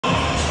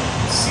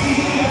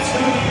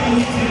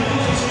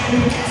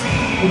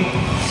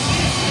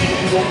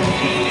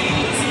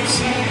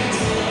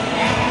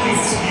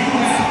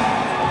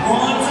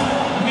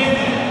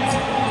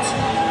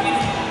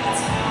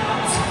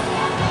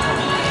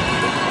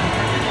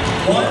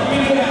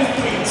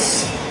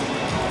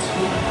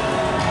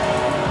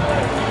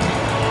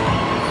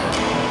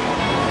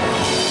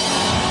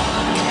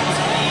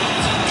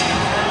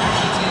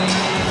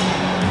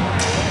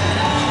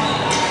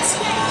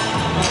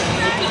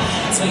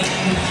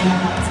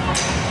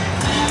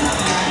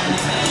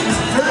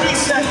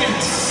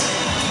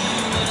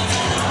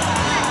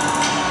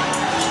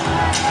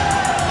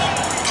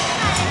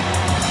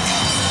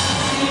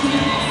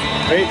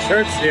Great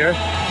shirts here.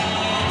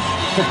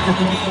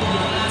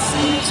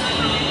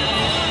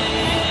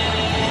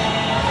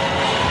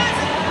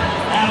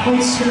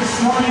 Athletes to the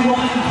starting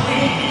line,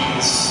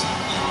 please.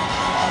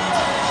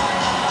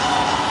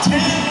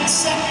 10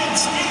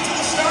 seconds into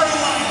the starting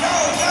line. Go,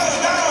 go,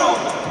 go.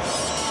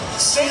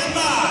 Stand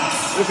by.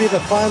 This will be the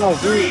final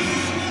 3,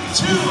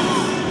 2,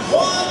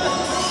 1,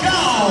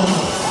 go.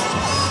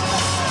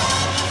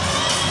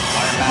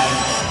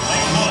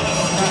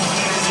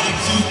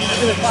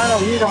 The final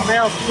heat of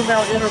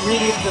male-female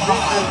intermediate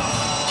division.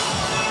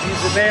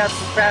 These advanced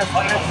and fast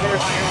match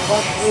versus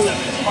run through.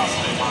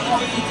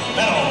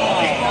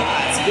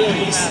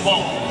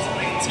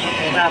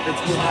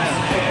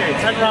 Okay,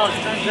 10 rounds,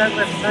 10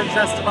 deadlifts, 10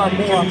 chest to bar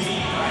pull-ups.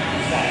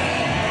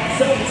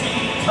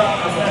 17 drop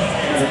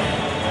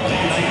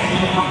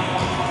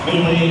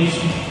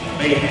middle-aged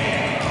baby.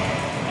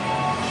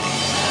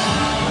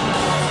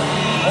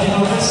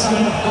 Over this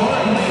side of the floor,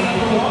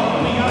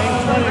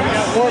 We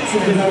got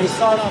Warpson, you know, to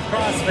start off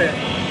CrossFit.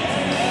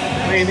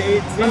 Lane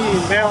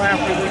 18, male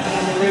athlete working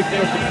on the rig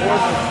there for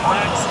quarters,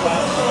 back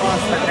squats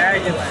across the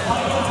Aguilar.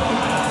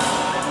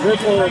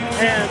 Ripple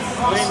pants,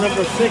 lane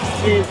number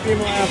 16,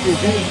 female athlete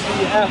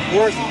BCS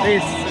worst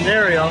case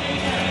scenario.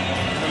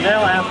 The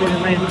male athlete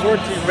in lane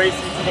 14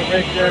 racing to the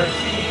rig there,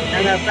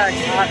 NFX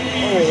hot and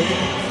cold.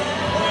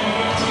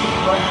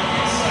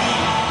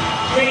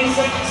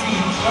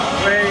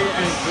 Gray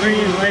and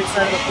green, right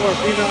side of the floor,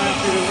 female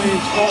athlete in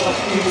lane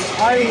 12.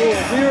 High rule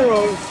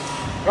zeros,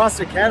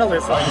 CrossFit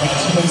Catalyst.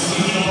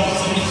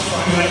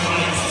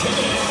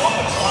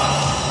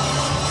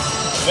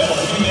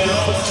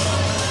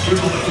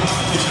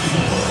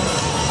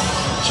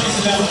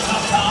 Chasing down the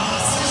top,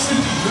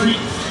 653.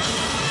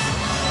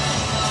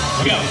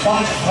 We got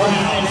 5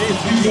 rounds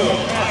to go.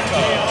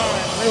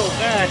 Little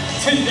back,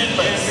 10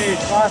 deadlifts,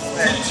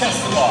 10 chest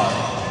to bar.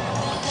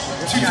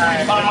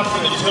 225 for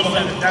the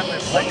gentlemen,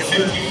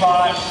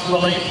 155 for the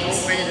ladies. No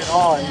weight at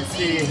all, and you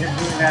see him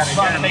doing that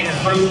Trying to again. make it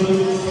through.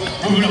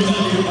 Moving up to the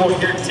leaderboard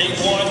here, take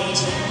 1.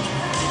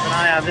 Keep an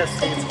eye on this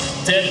team.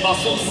 Dead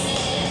muscles.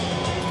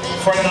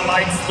 Friday Night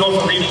Lights,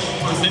 North Arena,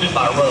 presented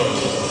by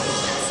Rose.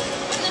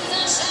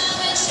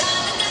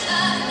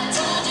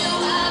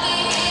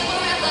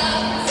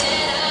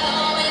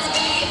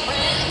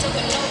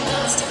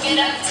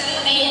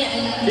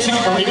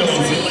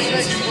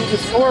 The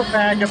score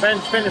pack, a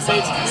bench fitness HQ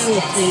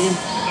team.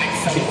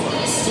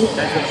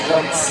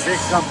 That's a big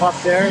jump up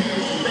there.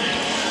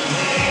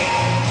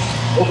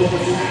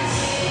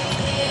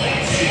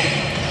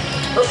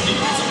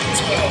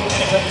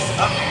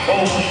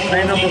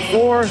 Lane number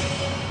 4.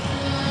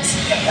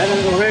 And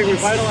then the rig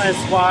revitalized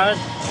squad.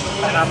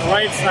 And on the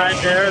right side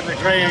there, the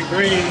gray and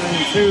green,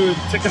 and 2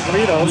 chicken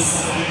burritos.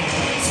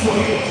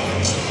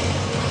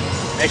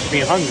 Making me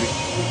hungry.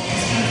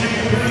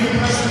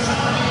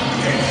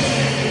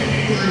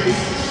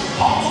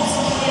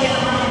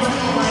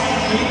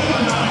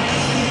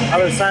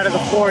 Other side of the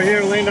floor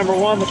here, lane number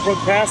 1, the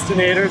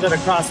procrastinators at a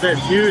CrossFit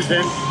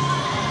Fusion.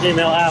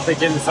 Female athlete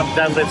getting some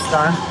deadlifts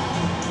done.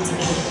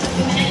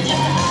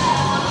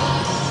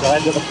 So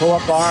head to the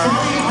pull-up bar.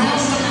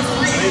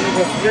 Lane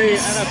number 3,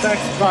 NFX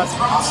cross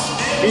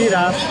beat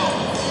up.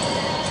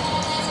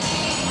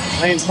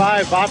 Lane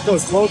 5,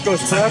 Vatos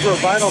Locos Forever,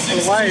 Vital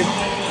for Life.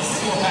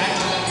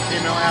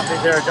 Female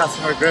athlete there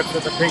adjusting her grips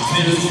with the pink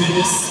shoes.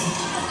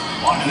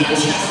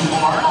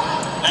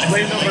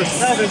 Lane number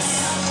 7,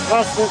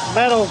 CrossFit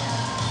Metal,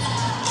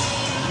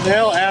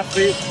 male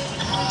athlete.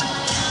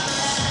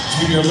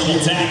 Junior little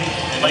tag,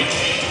 like,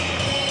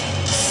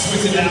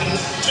 switch it out,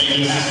 make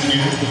it happen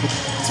here.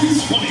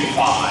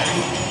 225.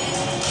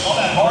 On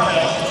that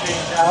barbell.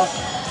 Change out.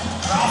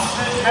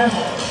 CrossFit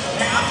Metal,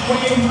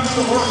 halfway through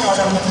the workout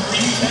on the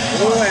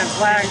Blue and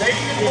black,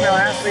 female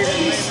athlete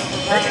in lane number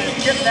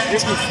 9. Get that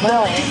Vicky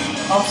Small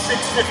of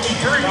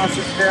 653.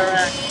 CrossFit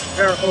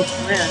Fair Oaks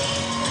Win.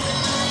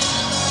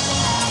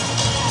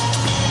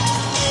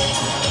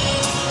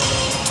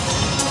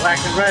 Black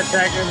and red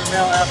tag in the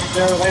male athlete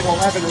there, lane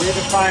 11,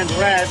 redefined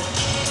red.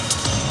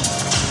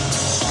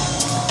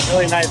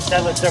 Really nice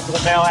deadlift there for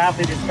the male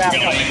athlete. He's fast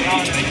up and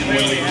on, and he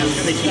clearly has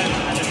good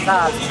extension at the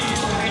top.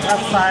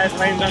 Left side,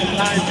 lane number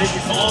 9,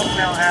 Vicky Small,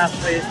 male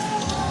athlete.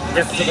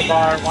 Gets to the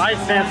bar. Wide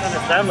stance on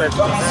his deadlift,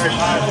 but very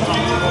powerful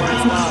before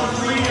his down.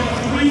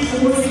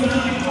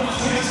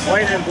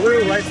 White and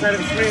blue, right side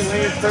of the screen,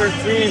 lane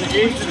 13,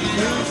 Asian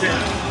Fusion.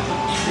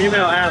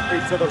 female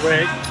athlete to the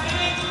ring.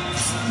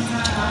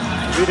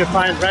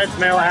 Redefined Reds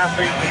male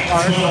athlete to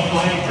park.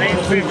 Main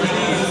 15,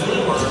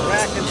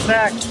 rack and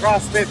sack,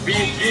 CrossFit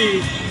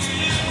BG.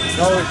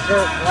 No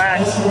shirt, black,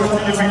 4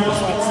 centimeters.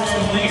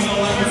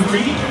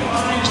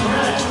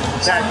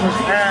 Jack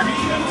hat.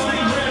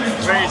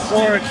 Gray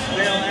shorts,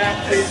 male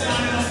athlete.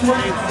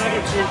 Lane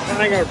 17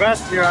 trying our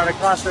best here out of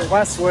CrossFit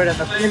Westwood, and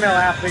the female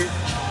athlete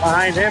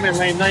behind him in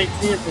lane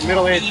 19 for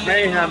middle-aged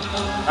mayhem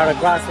out of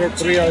CrossFit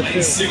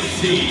 302.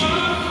 16.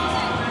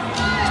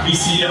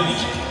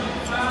 BCS.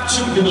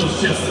 Choking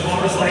those chest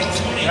bars like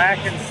 20. Rack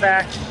and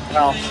sack.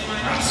 Well.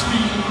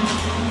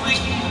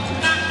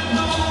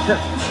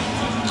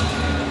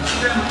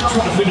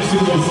 Trying to finish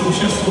those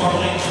chest bar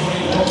like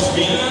 20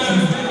 speed.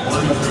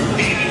 1 through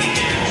 8 in the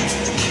air.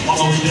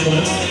 Almost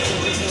deadlift.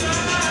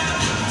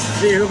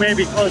 See who may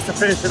be close to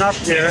finishing up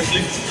here.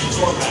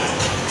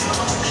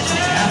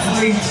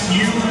 Athletes,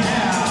 you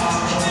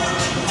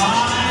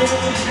have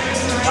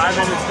 5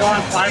 minutes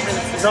gone, 5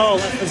 minutes to go.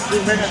 Less than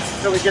 2 minutes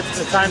until we get to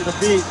the time to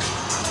beat.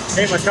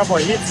 Came a couple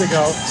of heats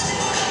ago.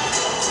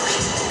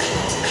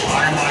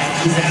 Alright,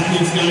 these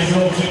athletes gonna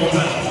go to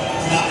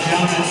knock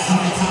down that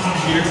time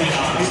here.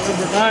 Heat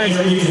number 9,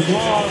 Reed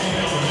Wall.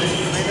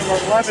 Heat number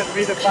 11,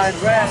 Redefined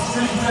Red.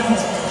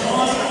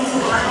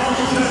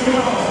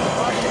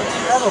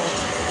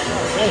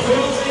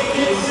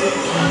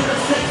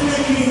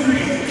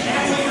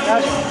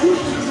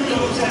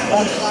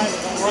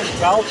 One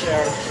belt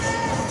there.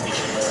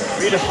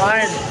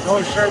 Redefined, no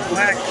shirt,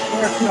 black,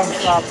 shorts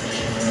comes up.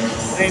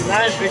 Lane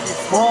 9, Biggie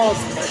Smalls,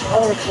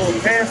 colorful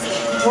pants,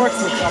 shorts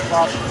will come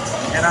up.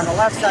 And on the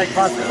left side,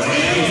 CrossFit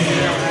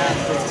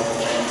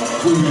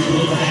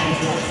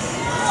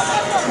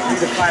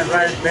Redefined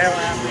Red, male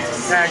athlete,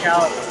 tag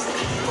out.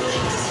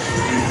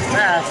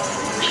 Fast.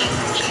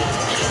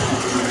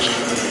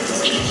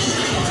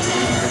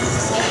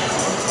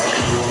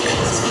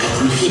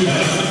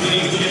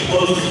 Get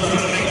close to trying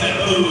to make that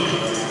move.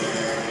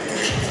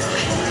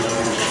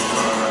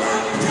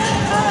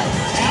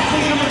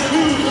 Athlete number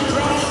 2,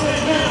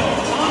 CrossFit Middle.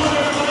 On the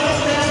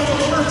left down the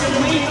work and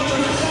lead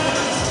number 7.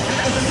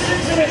 Has a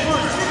 6-minute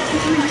mark,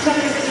 63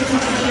 seconds to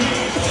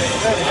complete.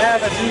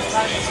 Have a new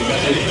time to see.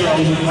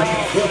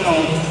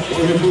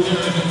 We're moving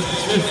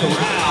this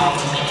around.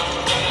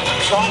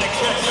 Trying to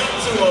catch up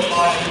to him.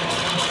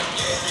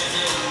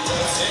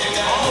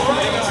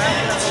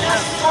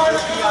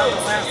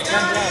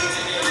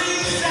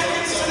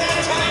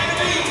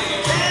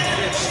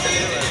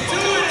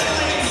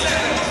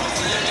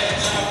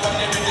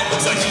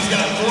 Looks like she's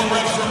got 4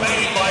 reps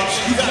remaining, Mike.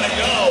 You gotta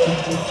go.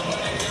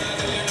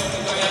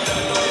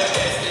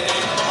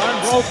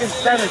 Unbroken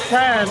set of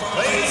 10.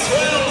 Ladies,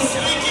 well,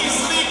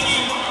 sneaky.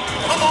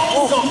 Come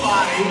on,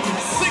 somebody.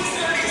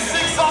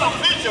 6:36 on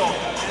official.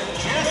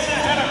 Just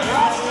ahead of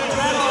CrossFit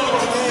Metal.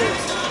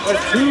 But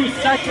 2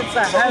 seconds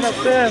ahead of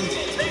them.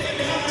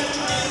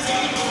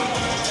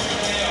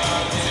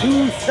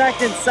 2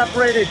 seconds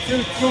separated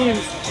 2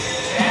 teams.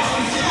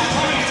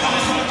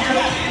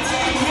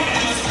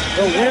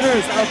 The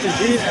winners of the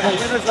heat and the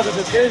winners of the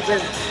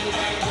division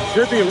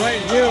should be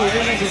right here.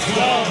 Winners as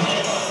well.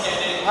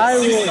 I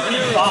will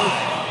hear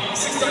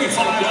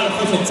 6:35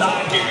 unofficial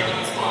time here.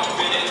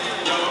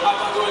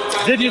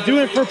 Did you do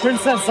it for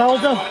Princess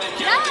Zelda?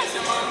 Yes!